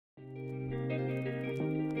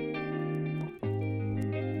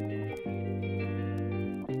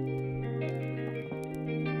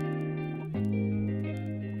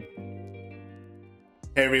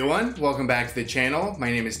Hey everyone, welcome back to the channel.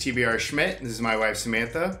 My name is TBR Schmitt, and this is my wife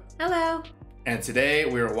Samantha. Hello. And today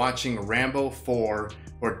we are watching Rambo 4,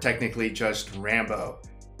 or technically just Rambo.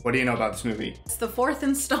 What do you know about this movie? It's the fourth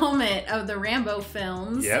installment of the Rambo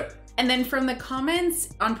films. Yep. And then from the comments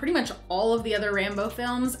on pretty much all of the other Rambo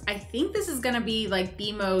films, I think this is gonna be like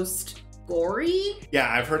the most gory. Yeah,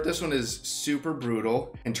 I've heard this one is super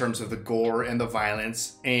brutal in terms of the gore and the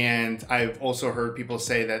violence. And I've also heard people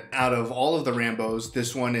say that out of all of the Rambos,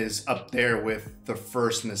 this one is up there with the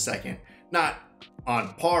first and the second. Not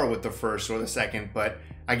on par with the first or the second, but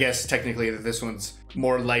I guess technically this one's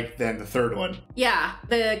more liked than the third one. Yeah,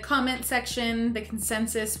 the comment section, the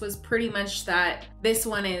consensus was pretty much that this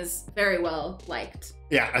one is very well liked.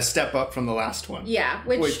 Yeah, a step up from the last one. Yeah,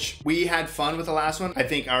 which we had fun with the last one. I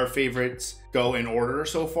think our favorites go in order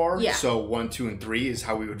so far. Yeah. So 1, 2, and 3 is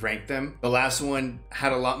how we would rank them. The last one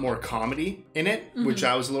had a lot more comedy in it, which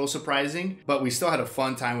I was a little surprising, but we still had a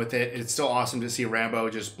fun time with it. It's still awesome to see Rambo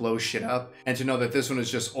just blow shit up, and to know that this one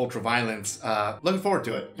is just ultra violence. Looking forward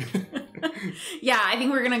to it. Yeah, I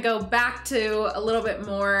think we're gonna go back to a little bit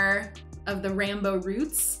more of the Rambo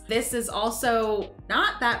roots. This is also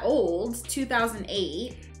not that old,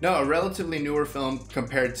 2008. No, a relatively newer film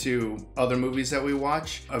compared to other movies that we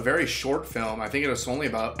watch. A very short film. I think it was only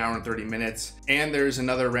about an hour and 30 minutes. And there's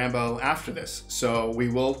another Rambo after this. So we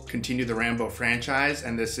will continue the Rambo franchise,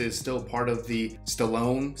 and this is still part of the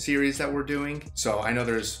Stallone series that we're doing. So I know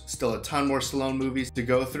there's still a ton more Stallone movies to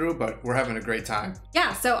go through, but we're having a great time.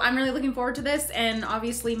 Yeah, so I'm really looking forward to this, and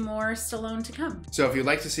obviously more Stallone to come. So if you'd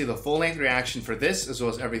like to see the full-length reaction for this, as well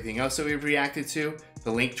as everything else that we've reacted to,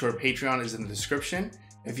 the link to our Patreon is in the description.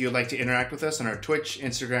 If you'd like to interact with us on our Twitch,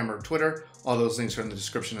 Instagram, or Twitter, all those links are in the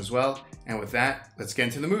description as well. And with that, let's get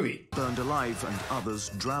into the movie. Burned alive and others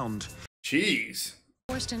drowned. Jeez.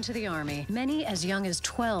 Forced into the army, many as young as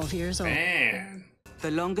 12 years old. Man.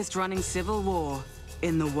 The longest running civil war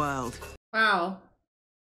in the world. Wow,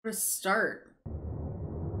 what a start.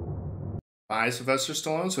 By Sylvester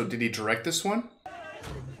Stallone, so did he direct this one?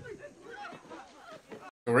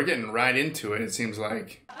 So we're getting right into it, it seems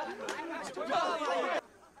like.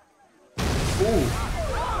 Ooh.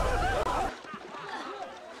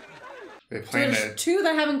 They playing There's two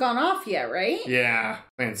that haven't gone off yet, right? Yeah,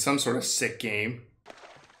 playing some sort of sick game.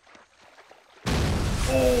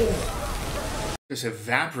 Oh! Just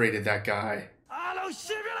evaporated that guy.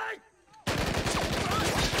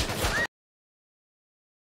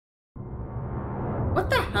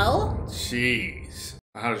 What the hell? Jeez.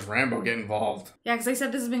 How does Rambo get involved? Yeah, because I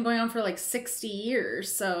said this has been going on for like 60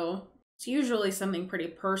 years, so it's usually something pretty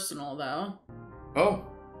personal, though. Oh,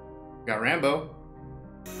 got Rambo.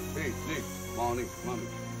 Hey, Nick, morning, mommy.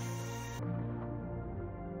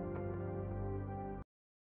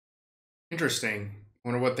 Interesting.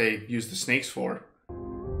 Wonder what they use the snakes for.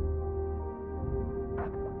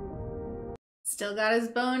 Still got his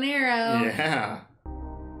bow and arrow. Yeah.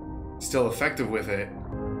 Still effective with it.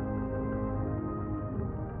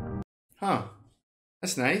 Huh.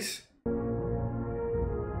 That's nice.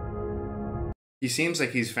 He seems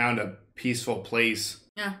like he's found a peaceful place.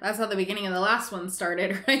 Yeah, that's how the beginning of the last one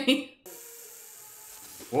started, right?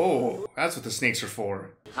 Whoa, that's what the snakes are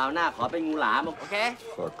for. Okay?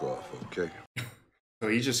 Fuck off, okay? So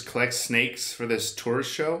he just collects snakes for this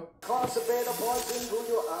tourist show?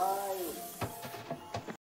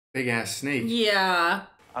 Big ass snake. Yeah.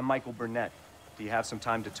 I'm Michael Burnett. Do you have some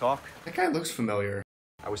time to talk? That guy looks familiar.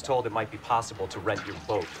 I was told it might be possible to rent your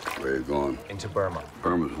boat Where you going? into Burma.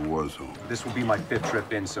 Burma's a war zone. This will be my 5th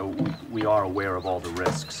trip in, so we are aware of all the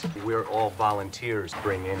risks. We're all volunteers.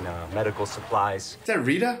 Bring in medical supplies. Is that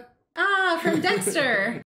Rita? Ah, from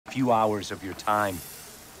Dexter. A few hours of your time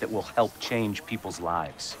that will help change people's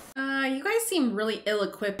lives. You guys seem really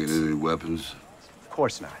ill-equipped. Need any weapons? Of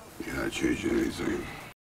course not. You're not changing anything.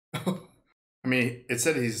 I mean, it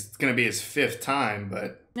said he's gonna be his 5th time,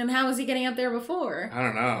 but And how was he getting up there before? I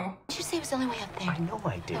don't know. Did you say it was the only way up there? I know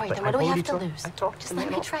I did. All right, but then what do I've we have already to talked- lose? I talked to Just the let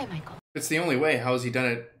me man. try, Michael. If it's the only way, how has he done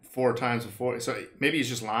it 4 times before? So maybe he's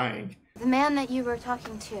just lying. The man that you were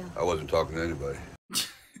talking to. I wasn't talking to anybody.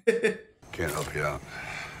 Can't help you out.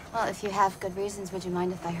 Well, if you have good reasons, would you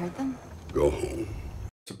mind if I heard them? Go home.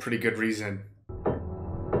 It's a pretty good reason.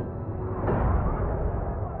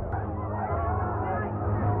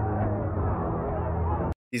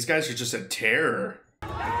 These guys are just a terror.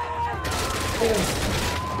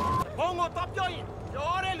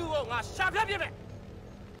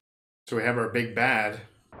 So we have our big bad.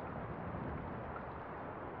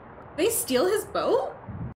 They steal his boat?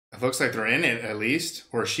 It looks like they're in it, at least.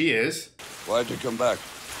 Or she is. Why'd you come back?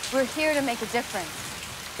 We're here to make a difference.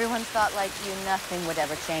 Everyone thought like you nothing would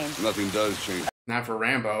ever change. Nothing does change. Not for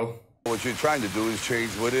Rambo. What you're trying to do is change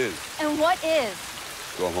what is. And what is?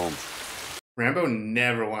 Go home. Rambo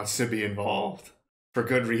never wants to be involved. For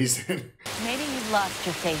good reason. Maybe you've lost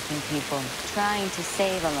your faith in people. Trying to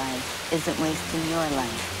save a life isn't wasting your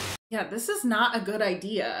life. Yeah, this is not a good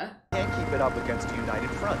idea. Can't keep it up against a united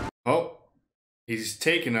front. Oh, he's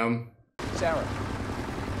taking him. Sarah,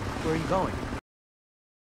 where are you going?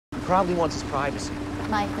 He probably wants his privacy.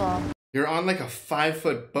 Michael. You're on like a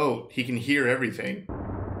 5-foot boat. He can hear everything.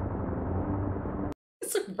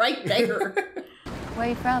 It's right there. Where are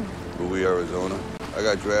you from? Bowie, Arizona. I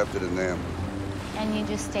got drafted in NAM. And you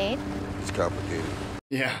just stayed? It's complicated.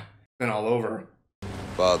 Yeah, been all over.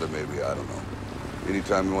 Father, maybe, I don't know.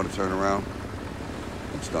 Anytime you want to turn around,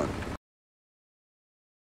 it's done.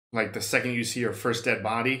 Like the second you see your first dead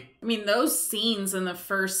body. I mean, those scenes in the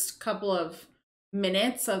first couple of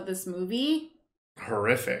minutes of this movie.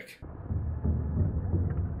 Horrific.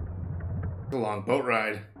 It's a long boat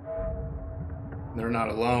ride. They're not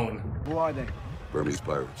alone. Who are they? Burmese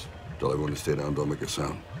pirates. Tell everyone to stay down, don't make a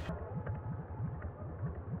sound.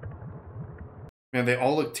 Man, they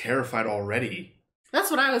all look terrified already.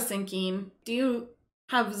 That's what I was thinking. Do you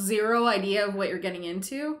have zero idea of what you're getting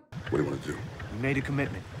into? What do you want to do? We made a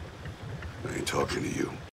commitment. I ain't talking to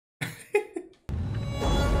you. Sit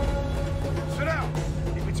down.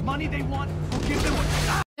 If it's money they want, we'll give them what they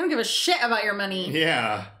got. I don't give a shit about your money.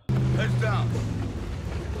 Yeah. Heads down.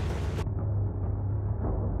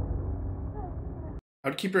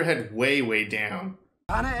 I'd keep your head way, way down.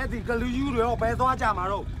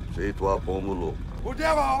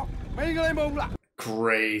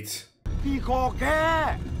 Great.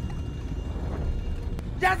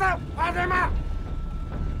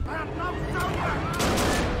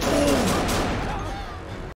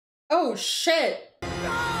 Oh, shit.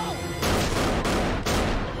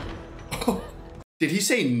 Did he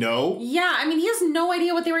say no? Yeah, I mean, he has no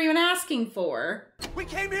idea what they were even asking for. We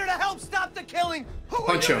came here to help stop the killing.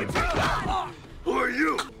 Punch him. Who are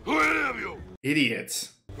you? Who are any of you?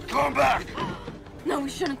 Idiots. Come back. No, we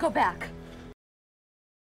shouldn't go back.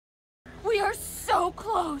 We are so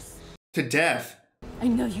close. To death. I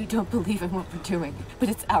know you don't believe in what we're doing, but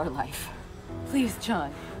it's our life. Please,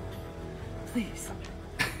 John. Please.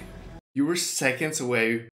 You were seconds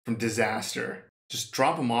away from disaster. Just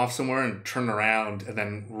drop him off somewhere and turn around and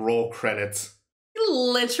then roll credits. He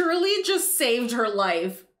literally just saved her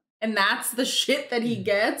life. And that's the shit that he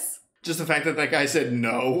gets? Just the fact that that guy said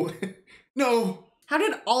no. No. How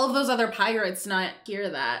did all of those other pirates not hear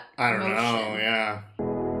that? I don't emotion? know, yeah.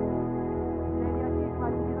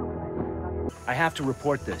 I have to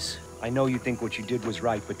report this. I know you think what you did was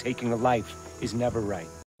right, but taking a life is never right.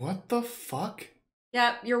 What the fuck?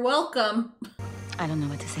 Yeah, you're welcome. I don't know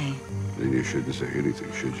what to say. Then you shouldn't say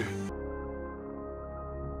anything, should you?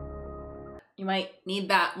 You might need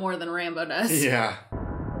that more than Rambo does. Yeah.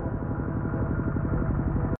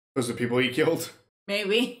 Those are people he killed?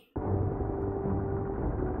 Maybe.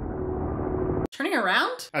 Turning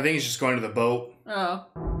around? I think he's just going to the boat. Oh.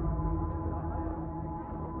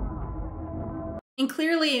 And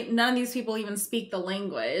clearly, none of these people even speak the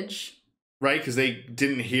language. Right? Because they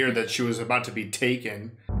didn't hear that she was about to be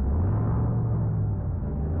taken.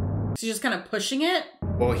 So you're just kind of pushing it?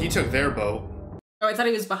 Well, he took their boat. Oh, I thought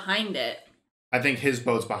he was behind it. I think his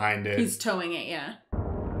boat's behind it. He's towing it, yeah.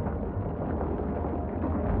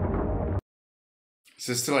 Is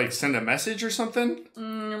this to like send a message or something?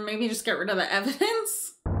 Or maybe just get rid of the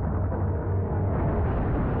evidence?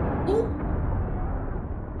 Ooh.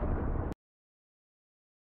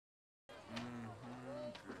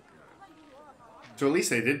 So at least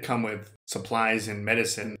they did come with supplies and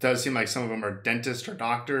medicine. It does seem like some of them are dentists or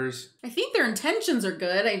doctors. I think their intentions are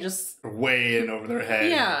good, I just... They're way in over their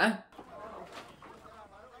head. Yeah.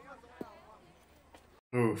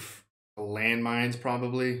 Oof. Landmines,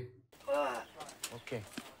 probably. Okay.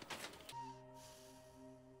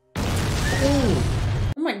 Oh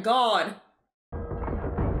my god.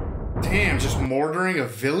 Damn, just mortaring a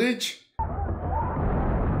village?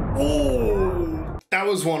 Oh, that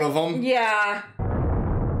was one of them. Yeah.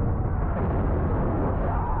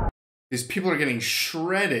 These people are getting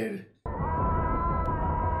shredded.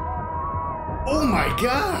 Oh my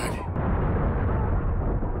god.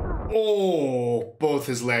 Oh, both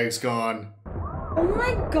his legs gone. Oh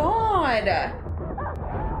my god.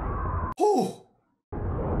 Oh.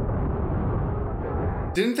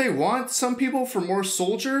 Didn't they want some people for more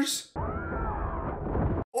soldiers?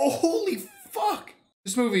 Oh, holy fuck.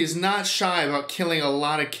 This movie is not shy about killing a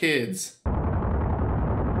lot of kids.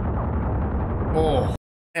 Oh,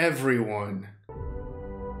 everyone.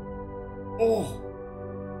 Oh,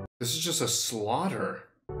 this is just a slaughter.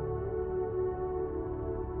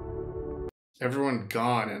 Everyone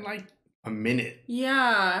gone in like a minute.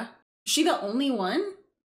 Yeah. Is she the only one?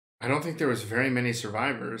 I don't think there was very many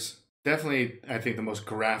survivors. Definitely, I think the most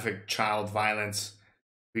graphic child violence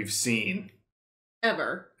we've seen.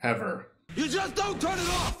 Ever. You just don't turn it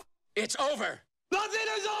off! It's over! Nothing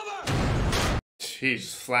is over!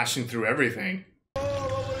 Jeez, flashing through everything.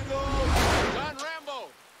 John Rambo!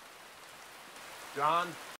 John?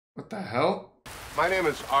 What the hell? My name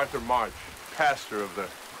is Arthur March, pastor of the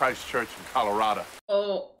Christ Church in Colorado.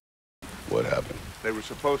 Oh. What happened? They were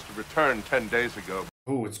supposed to return 10 days ago.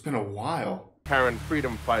 Oh, it's been a while. Karen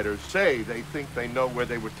freedom fighters say they think they know where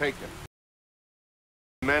they were taken.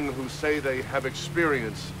 Men who say they have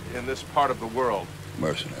experience in this part of the world.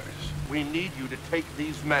 Mercenaries. We need you to take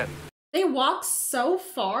these men. They walked so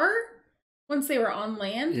far once they were on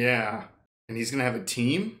land? Yeah. And he's gonna have a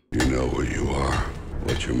team? You know where you are,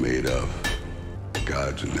 what you're made of.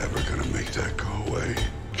 God's never gonna make that go away.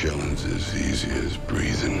 Killing's as easy as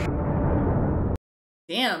breathing.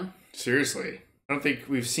 Damn. Seriously. I don't think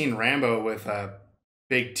we've seen Rambo with a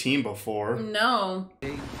big team before. No.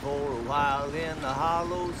 For a while in the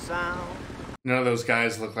hollow sound. None of those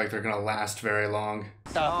guys look like they're gonna last very long.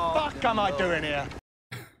 The fuck am I doing here?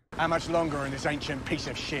 How much longer in this ancient piece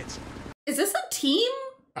of shit? Is this a team?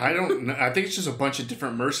 I don't know. I think it's just a bunch of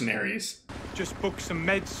different mercenaries. Just book some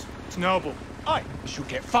meds. It's noble. Aye, you should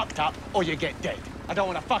get fucked up or you get dead. I don't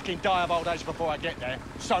want to fucking die of old age before I get there.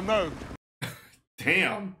 So move.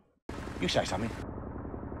 Damn. You say something.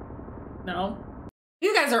 No.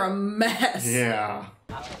 You guys are a mess. Yeah.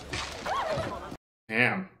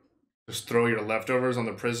 Damn. Just throw your leftovers on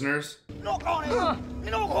the prisoners?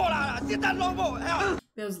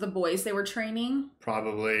 Those the boys they were training?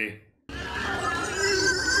 Probably.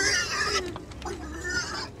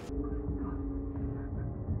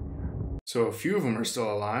 So a few of them are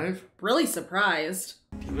still alive? Really surprised.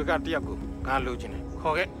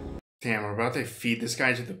 Damn, we're about to feed this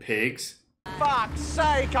guy to the pigs? Fuck's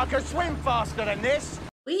sake, I can swim faster than this.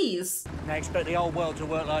 Please. They expect the whole world to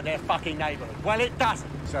work like their fucking neighborhood. Well, it doesn't.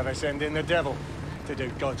 So they send in the devil to do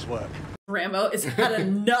God's work. Rambo has had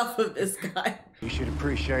enough of this guy. You should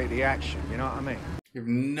appreciate the action, you know what I mean? You have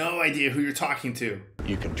no idea who you're talking to.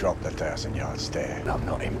 You can drop the 1,000-yard stare. I'm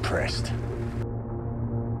not impressed.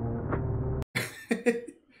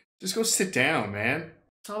 Just go sit down, man.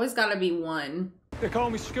 It's always gotta be one. They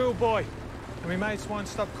call me schoolboy. And my mates won't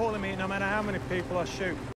stop calling me no matter how many people I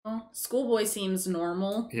shoot. Well, schoolboy seems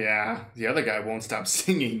normal. Yeah, the other guy won't stop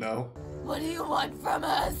singing, though. What do you want from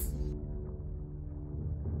us?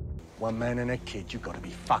 One man and a kid, you gotta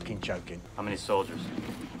be fucking joking. How many soldiers?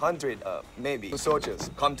 100, maybe.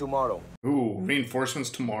 Soldiers, come tomorrow. Ooh,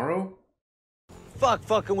 reinforcements tomorrow?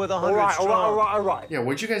 Fucking with 100 strong. All right. Yeah,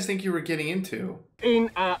 what'd you guys think you were getting into?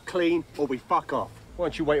 In, out, clean, or we fuck off. Why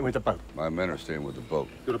aren't you waiting with the boat? My men are staying with the boat.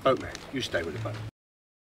 You're the boatman. You stay with the boat.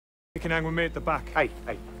 You can hang with me at the back. Hey,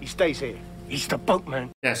 he stays here. He's the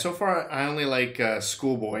boatman. Yeah, so far I only like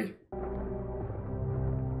Schoolboy.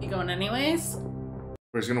 You going anyways?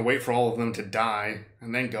 We're just gonna wait for all of them to die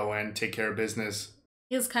and then go in, take care of business.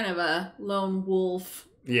 He is kind of a lone wolf.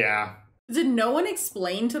 Yeah. Did no one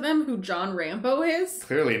explain to them who John Rambo is?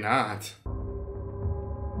 Clearly not.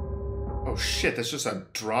 Oh shit, that's just a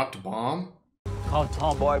dropped bomb?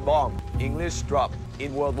 Boy bomb. English drop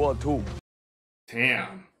in World War II.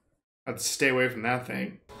 Damn. Let's stay away from that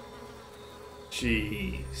thing.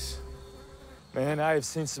 Jeez. Man, I have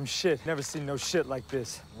seen some shit. Never seen no shit like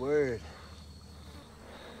this. Word.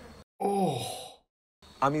 Oh.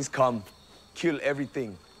 Armies come, kill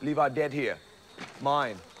everything, leave our dead here.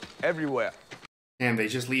 Mine, everywhere. Damn, they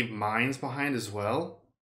just leave mines behind as well?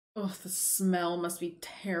 Oh, the smell must be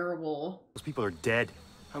terrible. Those people are dead.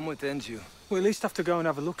 I'm with you. We at least have to go and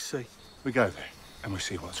have a look-see. We go there, and we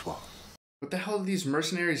see what's what. What the hell do these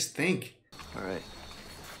mercenaries think? All right.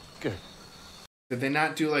 Good. Did they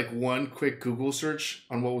not do like one quick Google search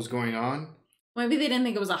on what was going on? Maybe they didn't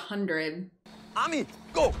think it was 100. Army,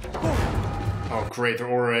 go! Oh great, they're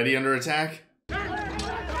already under attack?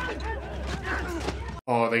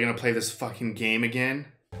 Oh, are they gonna play this fucking game again?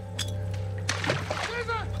 What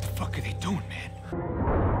the fuck are they doing, man?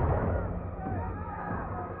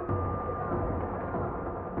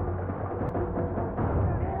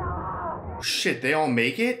 Oh, shit, they all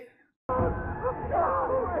make it?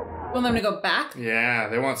 Want them to go back? Yeah,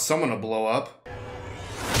 they want someone to blow up.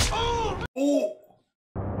 Oh!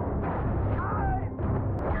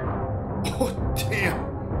 Oh,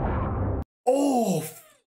 damn. Oh!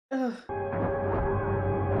 Ugh.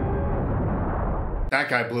 That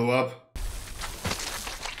guy blew up.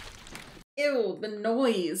 Ew, the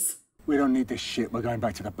noise. We don't need this shit. We're going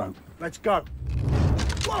back to the boat. Let's go.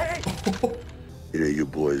 Whoa. Either you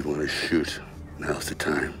boys want to shoot, now's the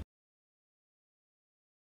time.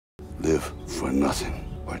 Live for nothing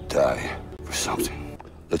or die for something.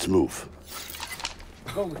 Let's move.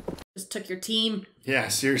 Just took your team. Yeah,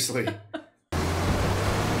 seriously.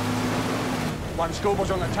 One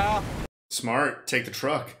schoolboy's on the tower. Smart. Take the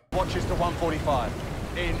truck. Watches the 145.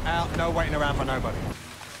 In, out, no waiting around for nobody.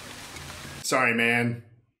 Sorry, man.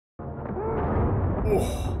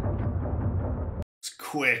 Oh. It's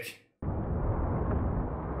quick.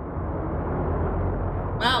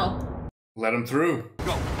 Wow. Let him through.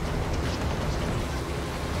 Go.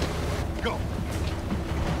 Go.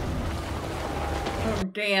 Oh,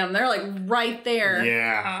 damn. They're like right there.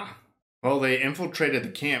 Yeah. Well, they infiltrated the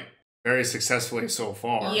camp very successfully so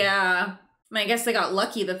far. Yeah. I mean, I guess they got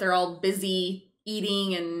lucky that they're all busy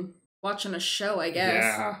eating and watching a show, I guess.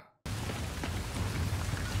 Yeah.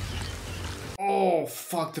 Oh,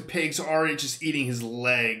 fuck. The pig's already just eating his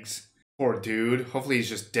legs. Poor dude. Hopefully he's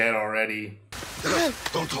just dead already.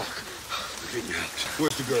 Don't talk.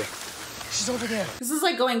 Where's the girl? She's over there. This is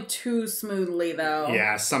like going too smoothly, though.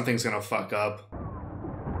 Yeah, something's gonna fuck up.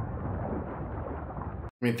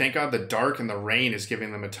 I mean, thank God the dark and the rain is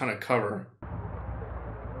giving them a ton of cover.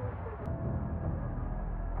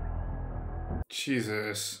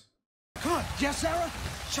 Jesus. Come on. Yes, Sarah?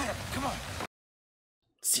 Shut up. Come on.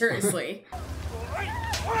 Seriously.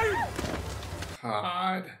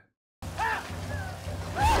 God.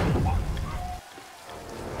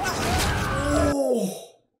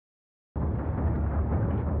 Oh.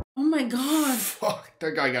 Oh my God. Fuck,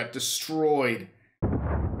 that guy got destroyed.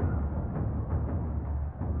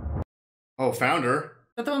 Oh, found her. Is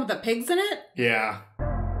that the one with the pigs in it? Yeah.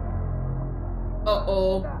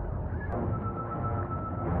 Uh-oh.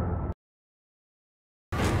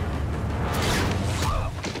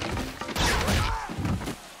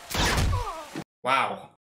 Wow.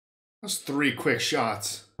 Those 3 quick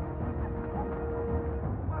shots.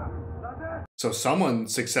 So someone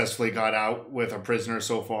successfully got out with a prisoner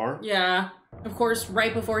so far. Yeah. Of course,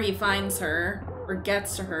 right before he finds her, or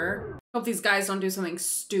gets to her. Hope these guys don't do something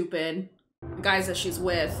stupid. The guys that she's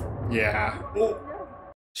with. Yeah. Oh.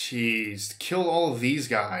 Jeez. Kill all of these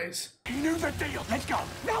guys. He knew the deal. Let's go.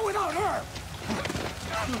 Now without her.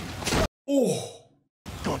 Oh.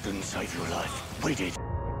 God didn't save your life. We did.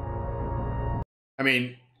 I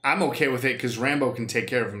mean, I'm okay with it because Rambo can take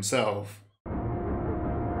care of himself.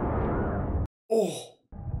 Oh.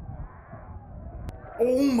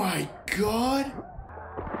 Oh my God.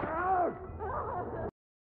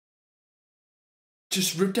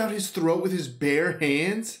 Just ripped out his throat with his bare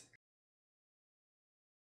hands?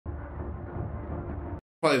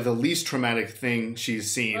 Probably the least traumatic thing she's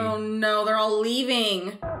seen. Oh no, they're all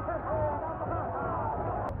leaving.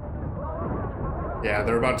 Yeah,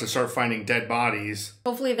 they're about to start finding dead bodies.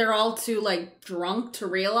 Hopefully they're all too, like, drunk to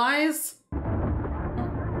realize.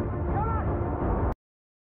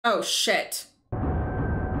 Oh, shit.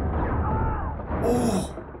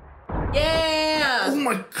 Oh. Yeah! Oh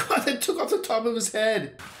my God, that took off the top of his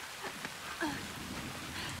head.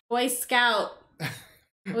 Boy Scout.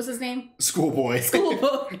 What was his name? Schoolboy.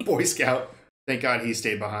 Schoolboy. Boy Scout. Thank God he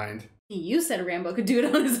stayed behind. You said Rambo could do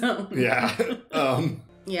it on his own. Yeah.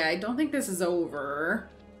 Yeah, I don't think this is over.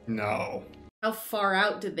 No. How far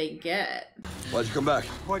out did they get? Why'd you come back?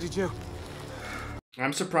 Why did you?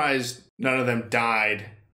 I'm surprised none of them died.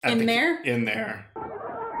 In there? In there.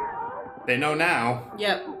 They know now.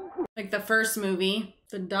 Yep. Like the first movie.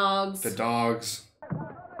 The dogs. The dogs.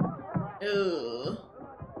 Ugh.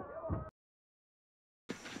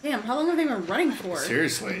 Damn, how long have they been running for?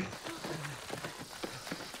 Seriously.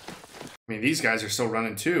 I mean, these guys are still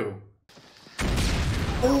running too.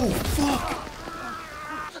 Oh, fuck!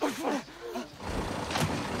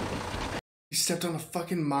 He stepped on a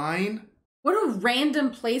fucking mine? What a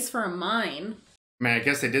random place for a mine. Man, I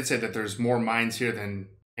guess they did say that there's more mines here than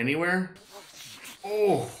anywhere.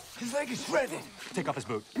 Oh. His leg is shredded. Take off his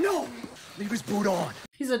boot. No! Leave his boot on.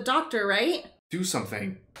 He's a doctor, right? Do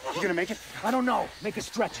something. You gonna make it? I don't know. Make a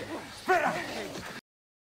stretcher.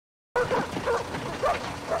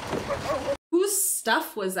 Whose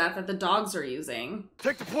stuff was that the dogs are using?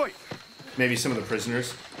 Take the point. Maybe some of the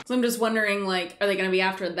prisoners. So I'm just wondering, like, are they going to be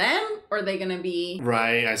after them? Or are they going to be...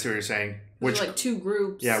 Right, I see what you're saying. Which, like, 2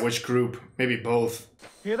 groups. Yeah, which group? Maybe both.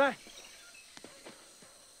 Hear that?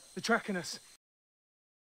 They're tracking us.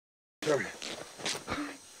 Sorry.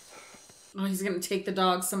 Oh, he's going to take the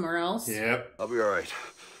dog somewhere else? Yep. I'll be all right.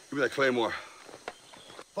 Give me that claymore.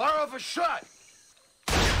 Fire off a shot!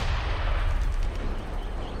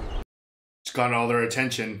 It's got all their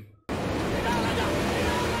attention.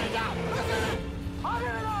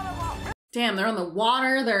 Damn, they're on the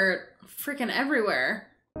water, they're freaking everywhere.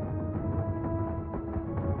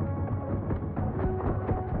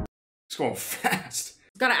 It's going fast.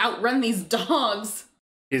 Gotta outrun these dogs.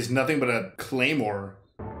 Is nothing but a claymore.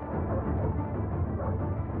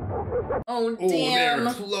 Oh, Oh, damn.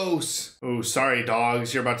 they're close. Oh, sorry,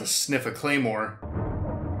 dogs. You're about to sniff a claymore.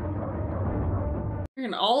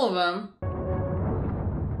 Freaking all of them.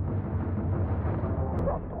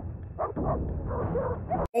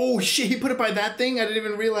 Oh, shit. He put it by that thing? I didn't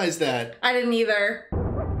even realize that. I didn't either.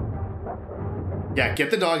 Yeah,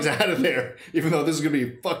 get the dogs out of there. Even though this is going to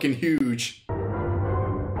be fucking huge.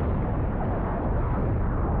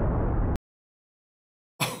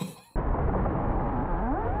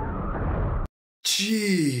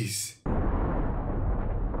 Jeez.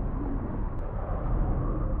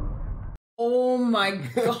 Oh my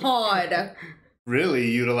god.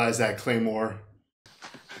 Really utilize that claymore.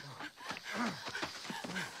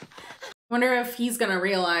 Wonder if he's gonna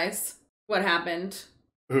realize what happened.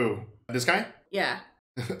 Who? This guy? Yeah.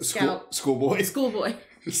 Scout. Schoolboy? Schoolboy.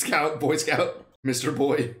 Scout, Boy Scout, Mr.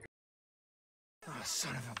 Boy. Oh,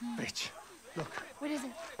 son of a bitch. Look. What is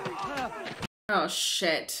it? Oh,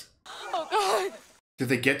 shit. Oh, God. Did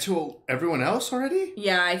they get to everyone else already?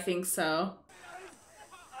 Yeah, I think so.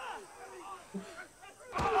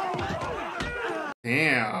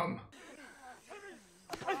 Damn.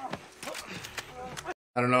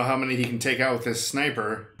 I don't know how many he can take out with this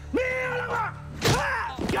sniper.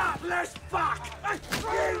 God bless fuck!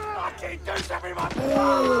 Fucking do something about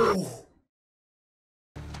Oh!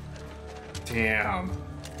 Damn.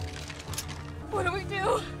 What do we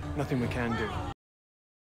do? Nothing we can do.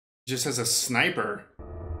 Just as a sniper.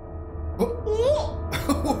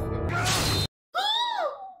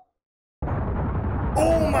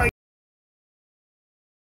 Oh my.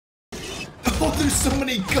 Oh, there's so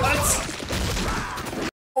many guts.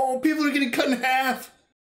 Oh, people are getting cut in half.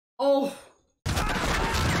 Oh.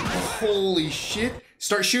 Holy shit.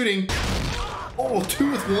 Start shooting. Oh,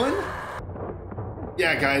 2 with 1?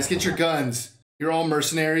 Yeah, guys, get your guns. You're all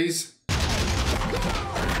mercenaries.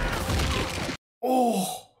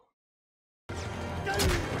 Oh.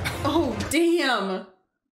 Oh, damn.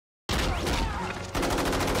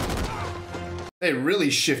 They really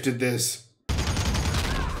shifted this.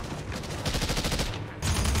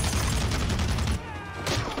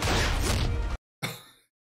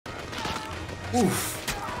 Oof.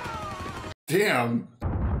 Damn.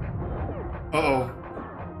 Uh-oh.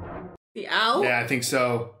 The owl? Yeah, I think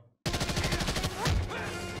so.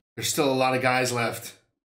 There's still a lot of guys left.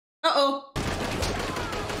 Uh-oh.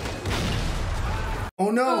 Oh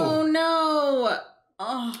no. Oh no.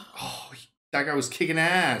 Oh, that guy was kicking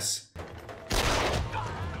ass.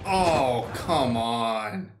 Oh, come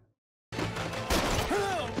on.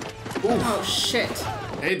 Oof. Oh shit.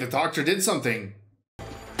 Hey, the doctor did something.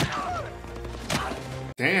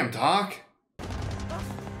 Damn, Doc.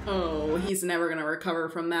 Oh, he's never gonna recover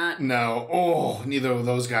from that. No. Oh, neither of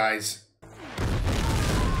those guys.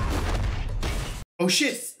 Oh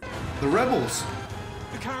shit. The rebels.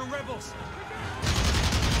 The current rebels.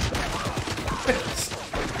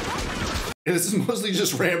 This is mostly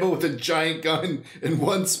just Rambo with a giant gun in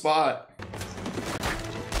one spot.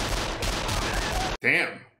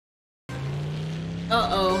 Damn.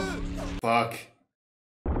 Uh-oh. Fuck.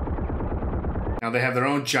 Now they have their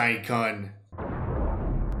own giant gun.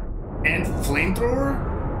 And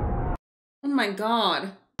flamethrower? Oh my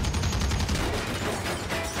god.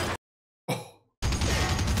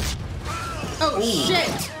 Oh Ooh.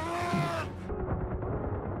 shit.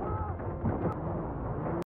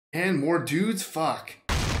 And more dudes? Fuck.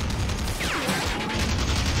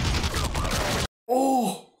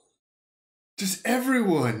 Oh! Just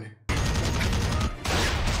everyone.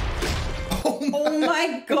 Oh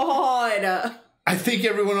my god. I think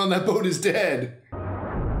everyone on that boat is dead.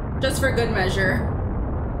 Just for good measure.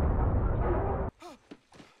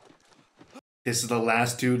 This is the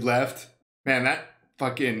last dude left. Man, that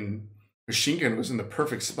fucking machine gun was in the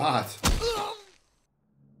perfect spot.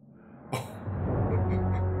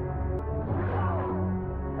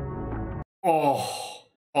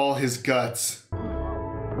 Oh, all his guts.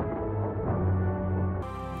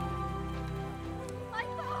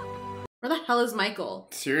 Where the hell is Michael?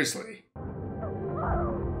 Seriously.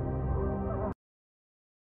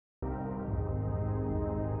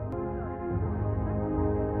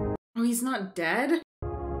 Oh, he's not dead?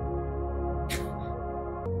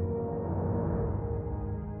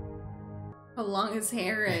 How long his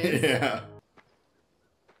hair is. Yeah.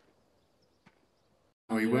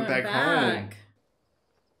 Oh, he went back home.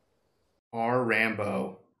 Our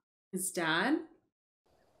Rambo. His dad?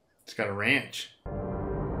 He's got a ranch.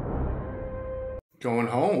 Going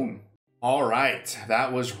home. All right,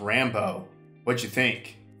 that was Rambo. What'd you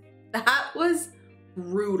think? That was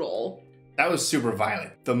brutal. That was super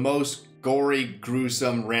violent. The most gory,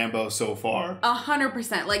 gruesome Rambo so far.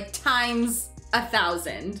 100%, like times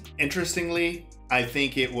 1,000. Interestingly, I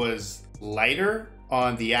think it was lighter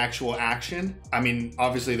on the actual action. I mean,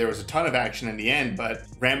 obviously there was a ton of action in the end, but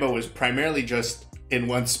Rambo was primarily just in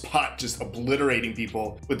one spot, just obliterating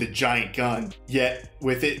people with a giant gun. Yet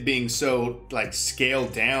with it being so like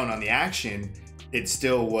scaled down on the action, it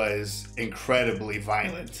still was incredibly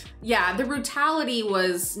violent. Yeah, the brutality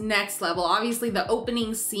was next level. Obviously the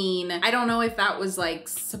opening scene, I don't know if that was like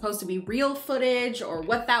supposed to be real footage or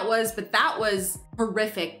what that was, but that was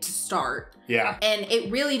horrific to start. Yeah. And it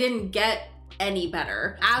really didn't get any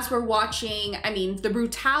better. As we're watching, I mean, the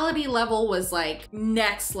brutality level was like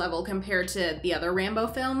next level compared to the other Rambo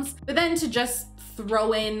films, but then to just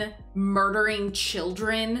throw in murdering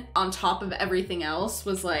children on top of everything else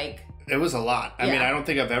was like, it was a lot. I Yeah. mean, I don't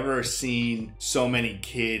think I've ever seen so many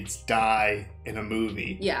kids die in a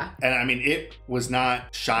movie. Yeah. And I mean, it was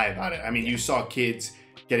not shy about it. I mean, you saw kids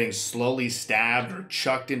getting slowly stabbed or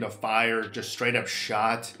chucked into fire, just straight up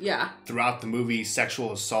shot. Yeah. Throughout the movie,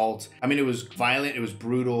 sexual assault. I mean, it was violent, it was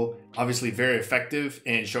brutal, obviously very effective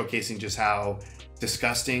in showcasing just how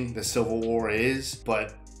disgusting the Civil War is,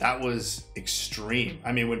 but that was extreme.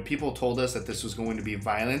 I mean, when people told us that this was going to be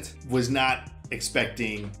violent, was not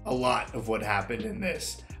expecting a lot of what happened in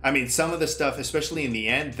this. I mean, some of the stuff, especially in the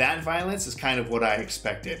end, that violence is kind of what I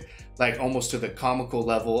expected. Like almost to the comical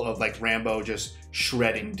level of like Rambo just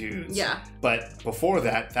shredding dudes. Yeah. But before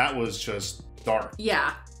that, that was just dark.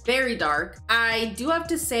 Yeah, very dark. I do have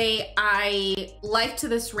to say I liked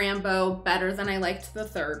this Rambo better than I liked the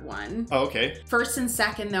third one. Oh, okay. First and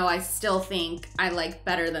second though, I still think I like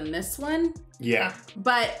better than this one. Yeah.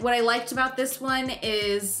 But what I liked about this one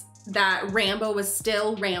is that Rambo was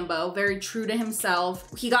still Rambo, very true to himself.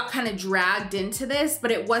 He got kind of dragged into this,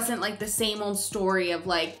 but it wasn't like the same old story of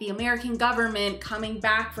like the American government coming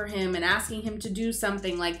back for him and asking him to do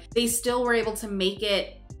something. Like they still were able to make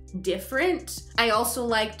it different. I also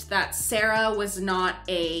liked that Sarah was not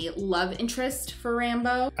a love interest for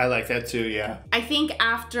Rambo. I like that too, yeah. I think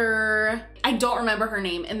after, I don't remember her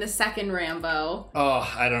name, in the second Rambo.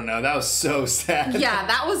 Oh, I don't know. That was so sad. Yeah,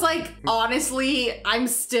 that was like, honestly, I'm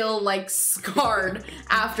still like scarred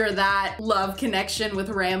after that love connection with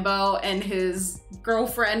Rambo and his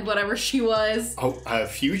girlfriend, whatever she was. Oh, a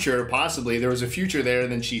future, possibly. There was a future there,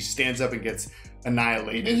 and then she stands up and gets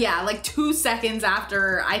annihilated. Yeah, like 2 seconds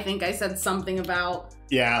after I think I said something about,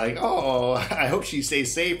 yeah, like, oh, I hope she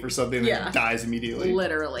stays safe or something, Yeah. and dies immediately.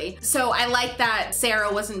 literally. So I like that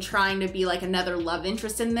Sarah wasn't trying to be like another love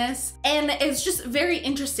interest in this. And it's just very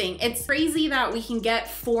interesting. It's crazy that we can get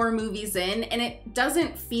 4 movies in and it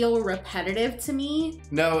doesn't feel repetitive to me.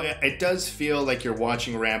 No, it does feel like you're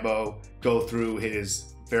watching Rambo go through his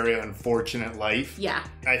very unfortunate life. Yeah.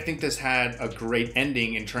 I think this had a great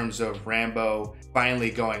ending in terms of Rambo finally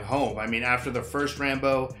going home. I mean, after the first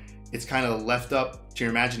Rambo, it's kind of left up to your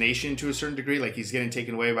imagination to a certain degree, like he's getting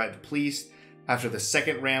taken away by the police. After the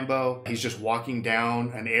second Rambo, he's just walking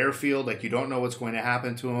down an airfield, like you don't know what's going to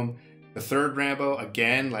happen to him. The third Rambo,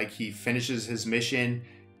 again, like he finishes his mission.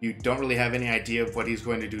 You don't really have any idea of what he's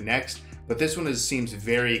going to do next. But this one seems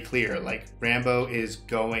very clear, like Rambo is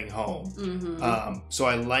going home. Mm-hmm. So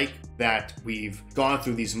I like that we've gone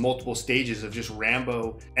through these multiple stages of just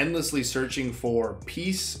Rambo endlessly searching for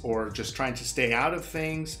peace or just trying to stay out of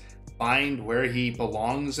things, find where he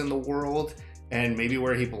belongs in the world, and maybe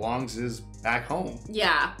where he belongs is back home.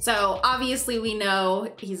 Yeah. So obviously we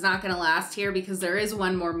know he's not going to last here because there is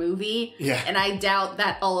one more movie. Yeah. And I doubt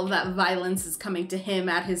that all of that violence is coming to him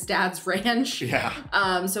at his dad's ranch.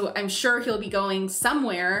 Yeah. So I'm sure he'll be going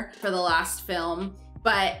somewhere for the last film.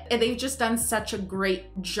 But they've just done such a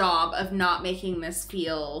great job of not making this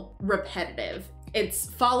feel repetitive. It's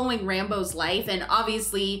following Rambo's life, and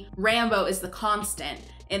obviously Rambo is the constant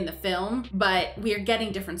in the film, but we're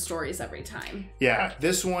getting different stories every time. Yeah,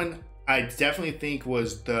 this one I definitely think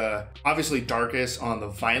was the obviously darkest on the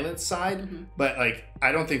violence side, but like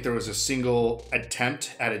I don't think there was a single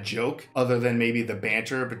attempt at a joke other than maybe the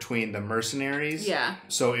banter between the mercenaries. Yeah.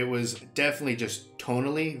 So it was definitely just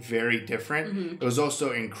tonally very different. It was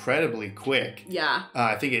also incredibly quick. Yeah.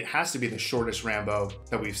 I think it has to be the shortest Rambo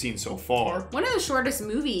that we've seen so far. One of the shortest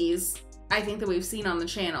movies I think, that we've seen on the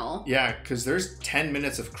channel. Yeah, because there's 10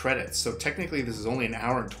 minutes of credits, so technically this is only an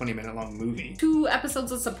hour and 20-minute long movie. 2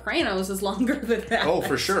 episodes of Sopranos is longer than that. Oh,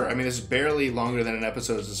 for sure. I mean, it's barely longer than an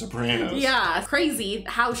episode of The Sopranos. Yeah, crazy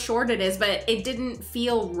how short it is, but it didn't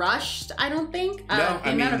feel rushed, I don't think. No,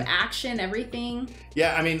 the amount of action, everything.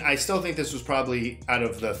 Yeah, I mean, I still think this was probably out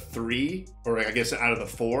of the 3, or I guess out of the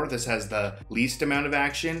 4, this has the least amount of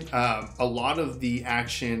action. A lot of the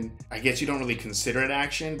action, I guess you don't really consider it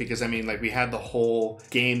action, because I mean, like, we had the whole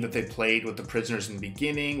game that they played with the prisoners in the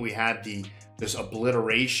beginning. We had this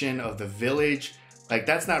obliteration of the village. Like,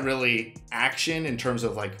 that's not really action in terms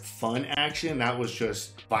of like fun action. That was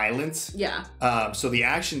just violence. Yeah. So the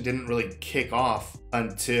action didn't really kick off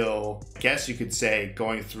until, I guess you could say,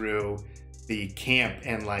 going through the camp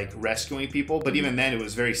and like rescuing people, but even then it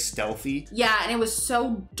was very stealthy. Yeah, and it was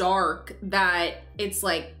so dark that it's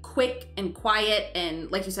like quick and quiet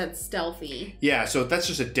and, like you said, stealthy. Yeah, so that's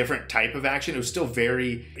just a different type of action. It was still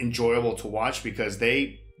very enjoyable to watch because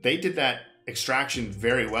they did that extraction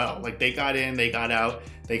very well. Like, they got in, they got out,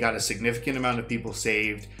 they got a significant amount of people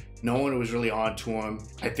saved. No one was really on to them.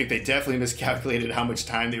 I think they definitely miscalculated how much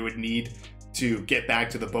time they would need to get back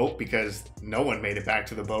to the boat because no one made it back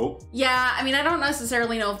to the boat. Yeah, I mean, I don't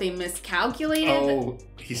necessarily know if they miscalculated. Oh,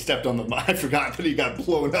 he stepped on the... I forgot that he got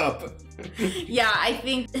blown up. Yeah, I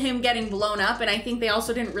think him getting blown up, and I think they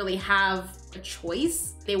also didn't really have a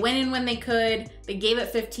choice. They went in when they could, they gave it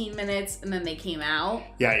 15 minutes, and then they came out.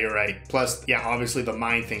 Yeah, you're right. Plus, yeah, obviously the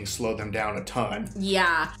mine thing slowed them down a ton.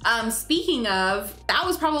 Yeah. Speaking of, that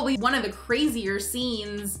was probably one of the crazier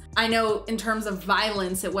scenes. I know in terms of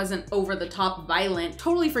violence, it wasn't over the top violent.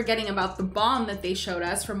 Totally forgetting about the bomb that they showed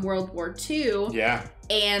us from World War II. Yeah.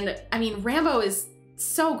 And I mean, Rambo is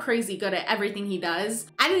so crazy good at everything he does.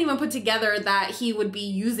 I didn't even put together that he would be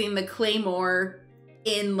using the Claymore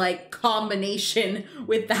in like combination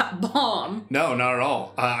with that bomb. No, not at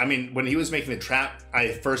all. I mean, when he was making the trap,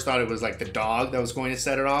 I first thought it was like the dog that was going to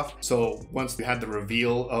set it off. So once we had the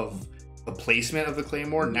reveal of the placement of the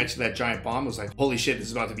Claymore next to that giant bomb, it was like, holy shit, this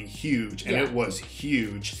is about to be huge. And it was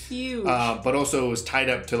huge. Huge. But also it was tied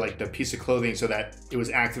up to like the piece of clothing so that it was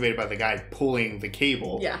activated by the guy pulling the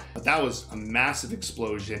cable. Yeah. But that was a massive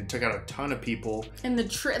explosion, took out a ton of people. And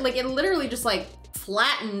like it literally just like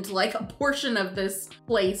flattened like a portion of this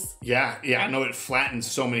place. Yeah, no, it flattened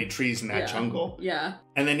so many trees in that jungle. Yeah.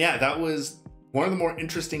 And then, yeah, that was one of the more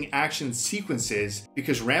interesting action sequences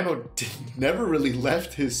because Rambo never really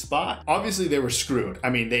left his spot. Obviously, they were screwed. I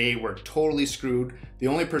mean, they were totally screwed. The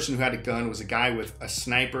only person who had a gun was a guy with a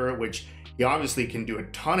sniper, which he obviously can do a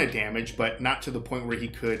ton of damage, but not to the point where he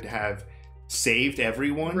could have saved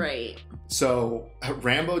everyone. Right. So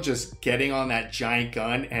Rambo just getting on that giant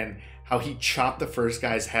gun and how he chopped the first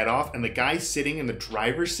guy's head off, and the guy sitting in the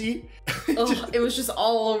driver's seat. It was just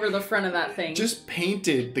all over the front of that thing. Just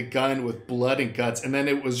painted the gun with blood and guts, and then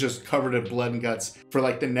it was just covered in blood and guts for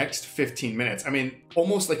like the next 15 minutes. I mean,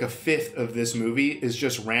 almost like a fifth of this movie is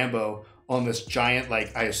just Rambo on this giant,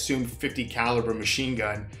 like, I assume 50 caliber machine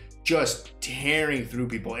gun, just tearing through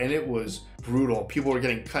people, and it was brutal. People were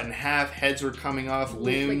getting cut in half, heads were coming off,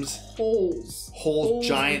 limbs, like holes,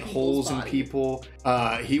 giant holes in people.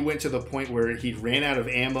 He went to the point where he ran out of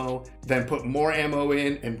ammo, then put more ammo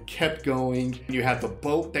in and kept going. You had the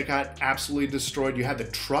boat that got absolutely destroyed. You had the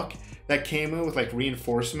truck that came in with like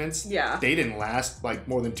reinforcements. Yeah. They didn't last like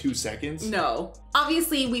more than 2 seconds. No.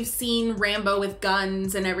 Obviously, we've seen Rambo with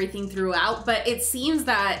guns and everything throughout, but it seems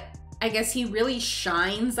that I guess he really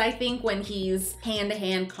shines, I think, when he's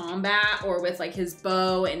hand-to-hand combat or with like his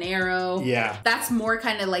bow and arrow. Yeah. That's more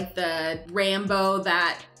kind of like the Rambo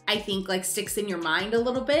that I think like sticks in your mind a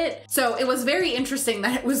little bit. So it was very interesting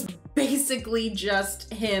that it was basically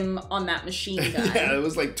just him on that machine gun. Yeah, it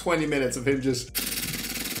was like 20 minutes of him just...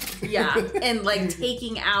 Yeah, and like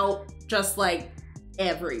taking out just like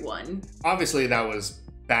everyone. Obviously that was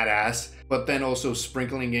badass, but then also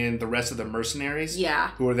sprinkling in the rest of the mercenaries,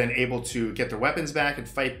 who were then able to get their weapons back and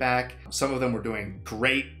fight back. Some of them were doing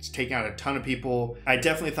great, taking out a ton of people. I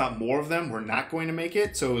definitely thought more of them were not going to make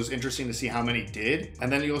it, so it was interesting to see how many did.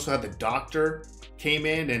 And then you also had the doctor came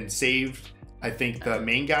in and saved, I think, the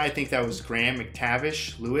main guy. I think that was Graham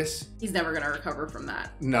McTavish Lewis. He's never gonna recover from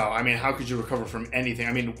that. No, I mean, how could you recover from anything?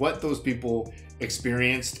 I mean, what those people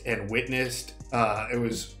experienced and witnessed, it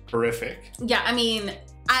was horrific. Yeah, I mean,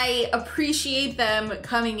 I appreciate them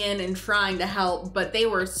coming in and trying to help, but they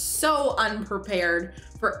were so unprepared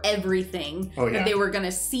for everything that they were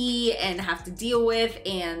gonna see and have to deal with,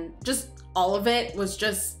 and just all of it was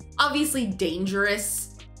just obviously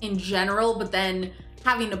dangerous in general, but then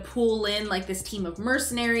having to pull in like this team of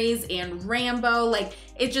mercenaries and Rambo, like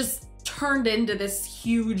it just turned into this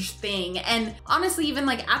huge thing. And honestly, even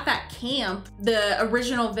like at that camp, the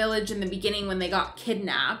original village in the beginning when they got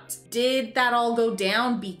kidnapped, did that all go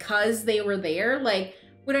down because they were there? Like,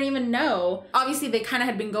 we don't even know. Obviously, they kind of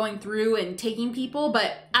had been going through and taking people,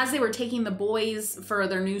 but as they were taking the boys for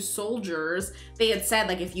their new soldiers, they had said,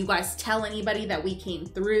 like, if you guys tell anybody that we came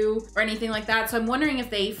through or anything like that. So I'm wondering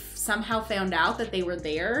if they somehow found out that they were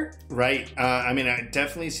there. Right. I mean, it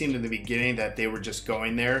definitely seemed in the beginning that they were just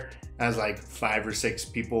going there as like 5 or 6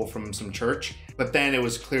 people from some church. But then it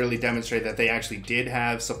was clearly demonstrated that they actually did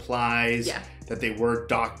have supplies, that they were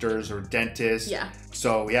doctors or dentists. Yeah.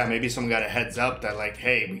 So yeah, maybe someone got a heads up that like,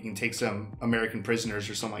 hey, we can take some American prisoners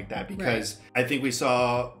or something like that. Because I think we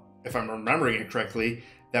saw, if I'm remembering it correctly,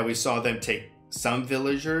 that we saw them take some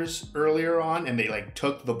villagers earlier on and they like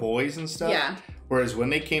took the boys and stuff. Yeah. Whereas when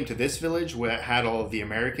they came to this village where it had all of the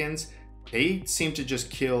Americans, they seemed to just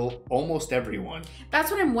kill almost everyone. That's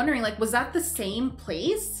what I'm wondering. Like, was that the same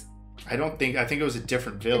place? I think it was a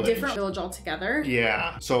different village. A different village altogether?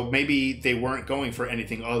 Yeah. So maybe they weren't going for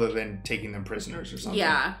anything other than taking them prisoners or something.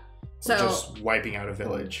 Yeah. So or just wiping out a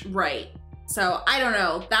village. Right. So I don't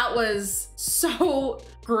know. That was so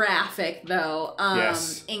graphic though,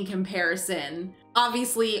 in comparison.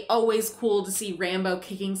 Obviously, always cool to see Rambo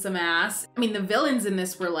kicking some ass. I mean, the villains in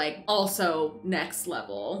this were like also next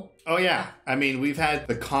level. Oh yeah. I mean, we've had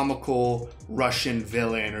the comical Russian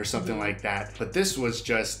villain or something like that, but this was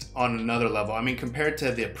just on another level. I mean, compared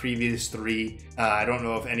to the previous 3, I don't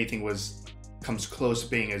know if anything comes close to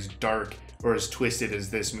being as dark or as twisted as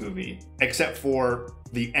this movie, except for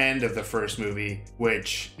the end of the first movie,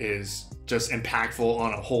 which is just impactful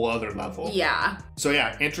on a whole other level. Yeah. So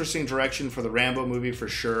yeah, interesting direction for the Rambo movie for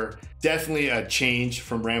sure. Definitely a change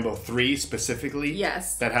from Rambo 3 specifically.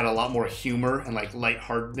 Yes. That had a lot more humor and like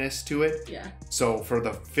lightheartedness to it. Yeah. So for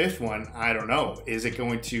the 5th one, I don't know. Is it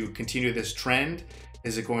going to continue this trend?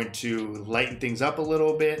 Is it going to lighten things up a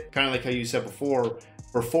little bit? Kind of like how you said before,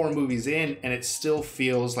 we're 4 movies in and it still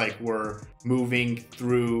feels like we're moving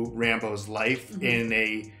through Rambo's life in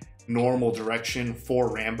a normal direction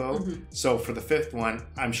for Rambo. So for the 5th one,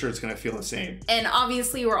 I'm sure it's going to feel the same. And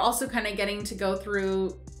obviously we're also kind of getting to go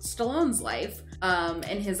through Stallone's life and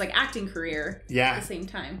his like acting career at the same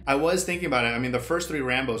time. I was thinking about it. I mean, the first 3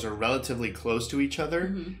 Rambos are relatively close to each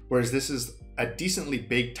other, whereas this is a decently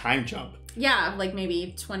big time jump. Yeah, like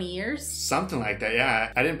maybe 20 years. Something like that,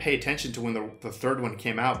 yeah. I didn't pay attention to when the 3rd one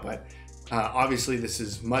came out, but obviously this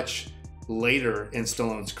is much later in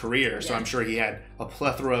Stallone's career, so I'm sure he had a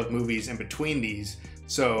plethora of movies in between these.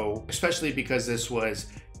 So, especially because this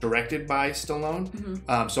was directed by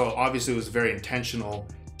Stallone, so obviously it was a very intentional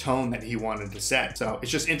tone that he wanted to set. So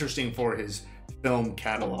it's just interesting for his film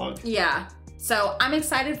catalog. Yeah. So I'm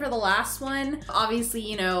excited for the last one. Obviously,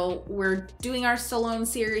 you know, we're doing our Stallone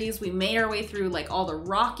series. We made our way through like all the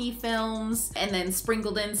Rocky films and then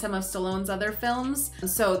sprinkled in some of Stallone's other films.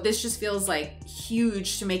 So this just feels like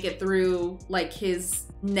huge to make it through like his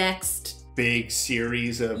next big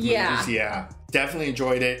series of movies. Yeah. Definitely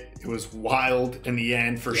enjoyed it. It was wild in the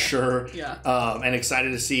end for sure. Yeah. And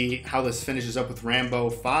excited to see how this finishes up with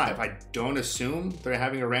Rambo 5. I don't assume they're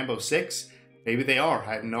having a Rambo 6. Maybe they are.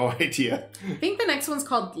 I have no idea. I think the next one's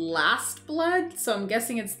called Last Blood, so I'm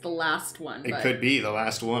guessing it's the last one. It could be the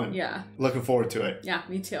last one. Yeah. Looking forward to it. Yeah,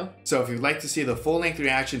 me too. So if you'd like to see the full-length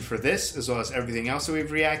reaction for this, as well as everything else that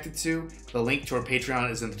we've reacted to, the link to our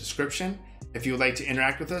Patreon is in the description. If you would like to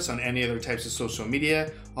interact with us on any other types of social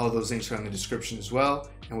media, all of those links are in the description as well.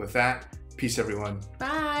 And with that, peace everyone.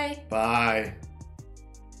 Bye. Bye.